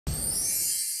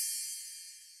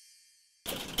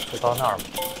就到那儿吧。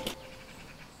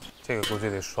这个估计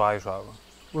得刷一刷吧。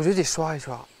我觉得得刷一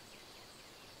刷。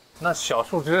那小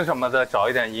树枝什么的，找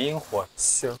一点引火。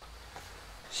行。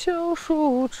小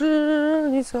树枝，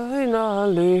你在哪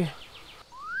里？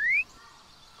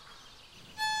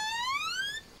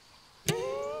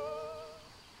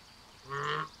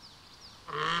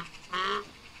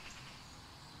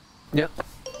呀，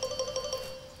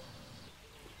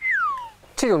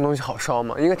这种东西好烧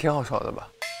吗？应该挺好烧的吧？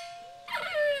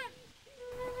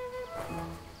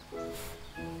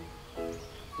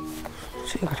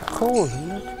这个就够了，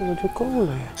那这个就够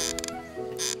了呀。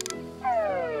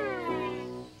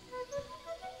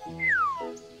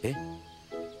哎，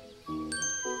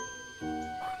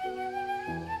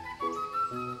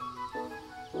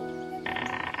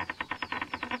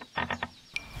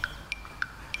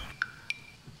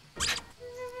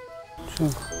这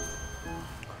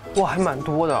个，哇，还蛮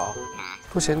多的啊，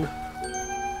不咸的。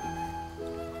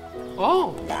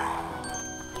哦，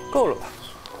够了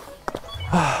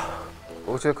吧？啊。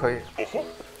我觉得可以，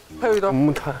还有一道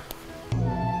木炭。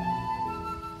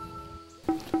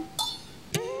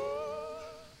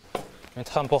因为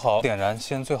炭不好点燃，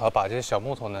先最好把这些小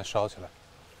木头呢烧起来。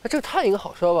哎，这个炭应该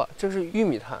好烧吧？这是玉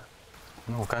米炭。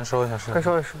那我干烧一下试。干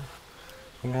烧一下试。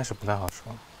应该是不太好烧，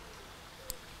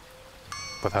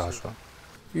不太好烧。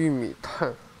玉米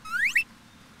炭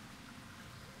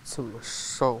怎么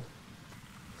烧？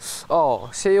哦，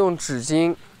先用纸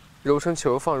巾揉成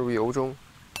球放入油中。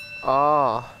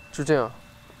啊，就这样，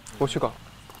我去搞。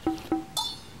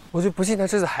我就不信他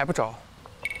这次还不着。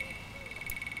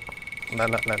来，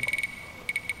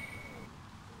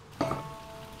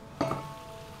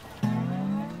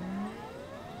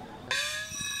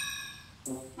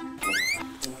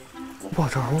不好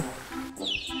着吗？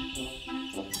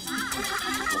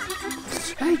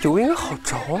哎，油应该好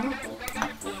着啊。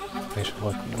没事，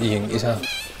我引一下。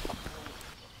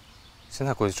现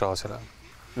在估计着起来了。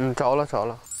嗯，着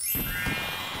了。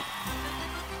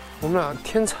我们俩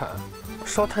天才，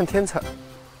烧炭天才，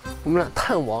我们俩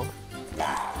炭王。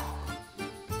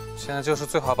现在就是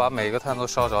最好把每一个炭都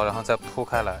烧着，然后再铺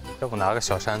开来，要不拿个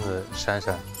小扇子扇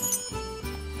扇。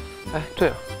哎，对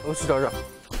了，我去找找。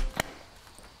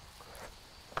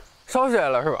烧起来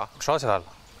了是吧？烧起来了。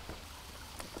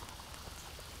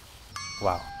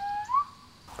哇，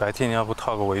白天你要不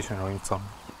套个围裙容易脏。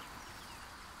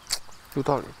有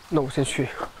道理，那我先去。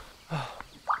啊。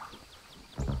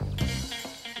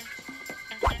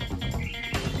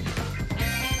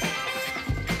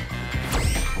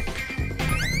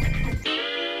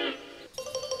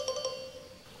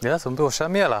你俩怎么被我扇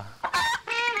灭了？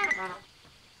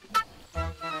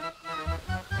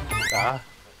啊？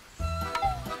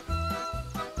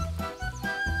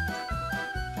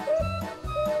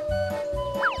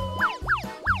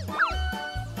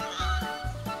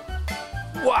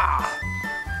哇！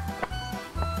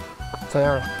咋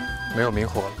样了？没有明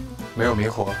火了，没有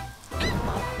明火了。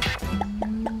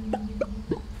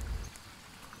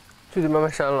就得慢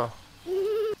慢扇了。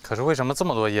可是为什么这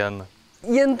么多烟呢？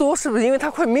烟多是不是因为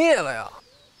它快灭了呀？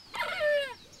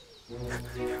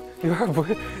有点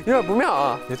不妙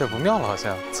啊！有点不妙了，好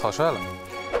像草率了。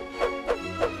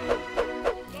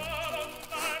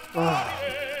啊！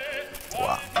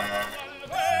哇！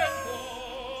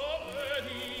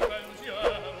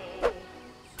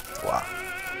哇！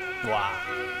哇！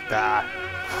啊！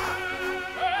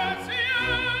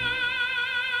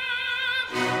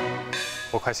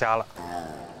我快瞎了。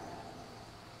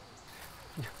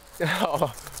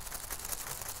好。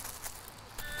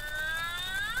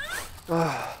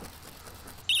啊！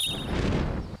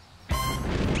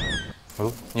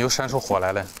哦，你又扇出火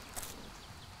来了。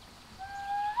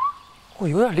我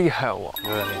有点厉害啊，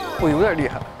我有点厉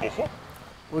害。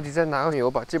我得再拿个油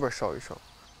把这边烧一烧。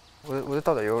我再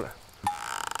倒点油来。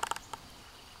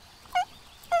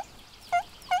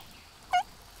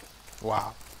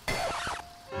哇！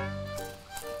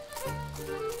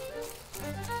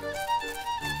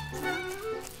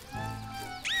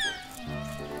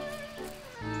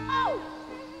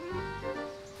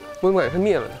我怎么感觉它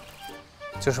灭了呢？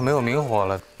就是没有明火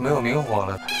了，没有明火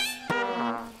了。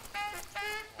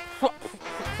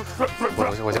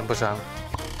我先不扇了。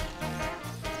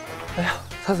哎呀，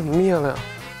它怎么灭了呀？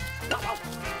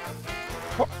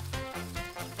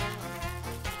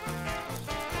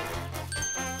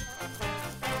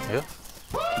哎呦，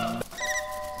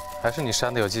还是你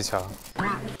扇的有技巧。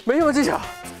没有技巧，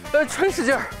纯使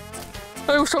劲儿。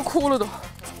哎呦，烧哭了都。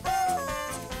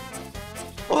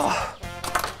哇！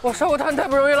我烧过炭太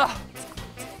不容易了。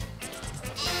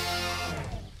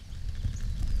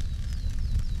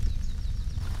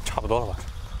差不多了吧？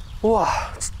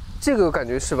哇，这个感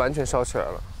觉是完全烧起来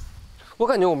了，我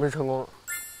感觉我们是成功了。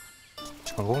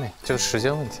成功了，就是时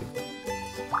间问题。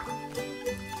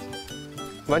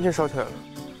完全烧起来了。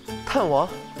炭王，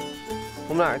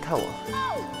我们俩是炭王。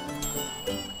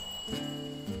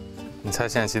你猜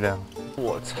现在几点了？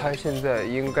我猜现在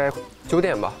应该9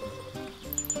点吧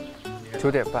，9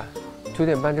点半。9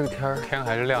点半这个天儿，天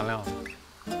还是亮亮的。